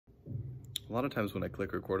A lot of times when I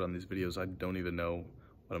click record on these videos, I don't even know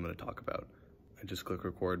what I'm going to talk about. I just click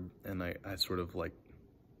record and I sort of like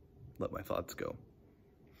let my thoughts go.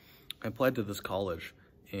 I applied to this college,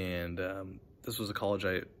 and this was a college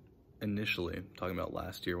I initially, talking about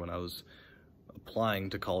last year when I was applying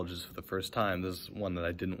to colleges for the first time, this is one that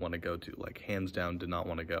I didn't want to go to, like hands down did not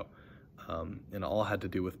want to go. And it all had to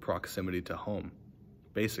do with proximity to home,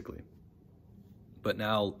 basically. But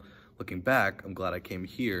now, looking back, I'm glad I came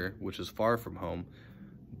here, which is far from home,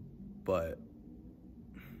 but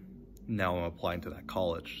now I'm applying to that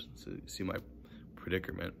college. So you see my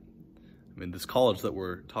predicament. I mean, this college that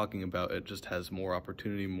we're talking about, it just has more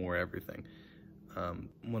opportunity, more everything.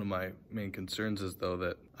 One of my main concerns is, though,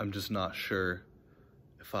 that I'm just not sure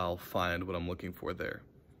if I'll find what I'm looking for there.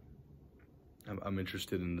 I'm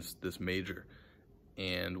interested in this major,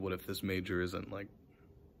 and what if this major isn't like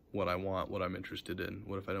what I want, what I'm interested in?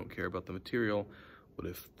 What if I don't care about the material? What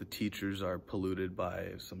if the teachers are polluted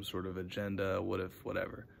by some sort of agenda? What if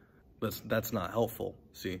whatever? That's not helpful,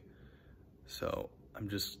 see? So I'm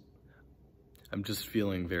just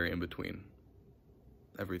feeling very in between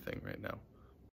everything right now.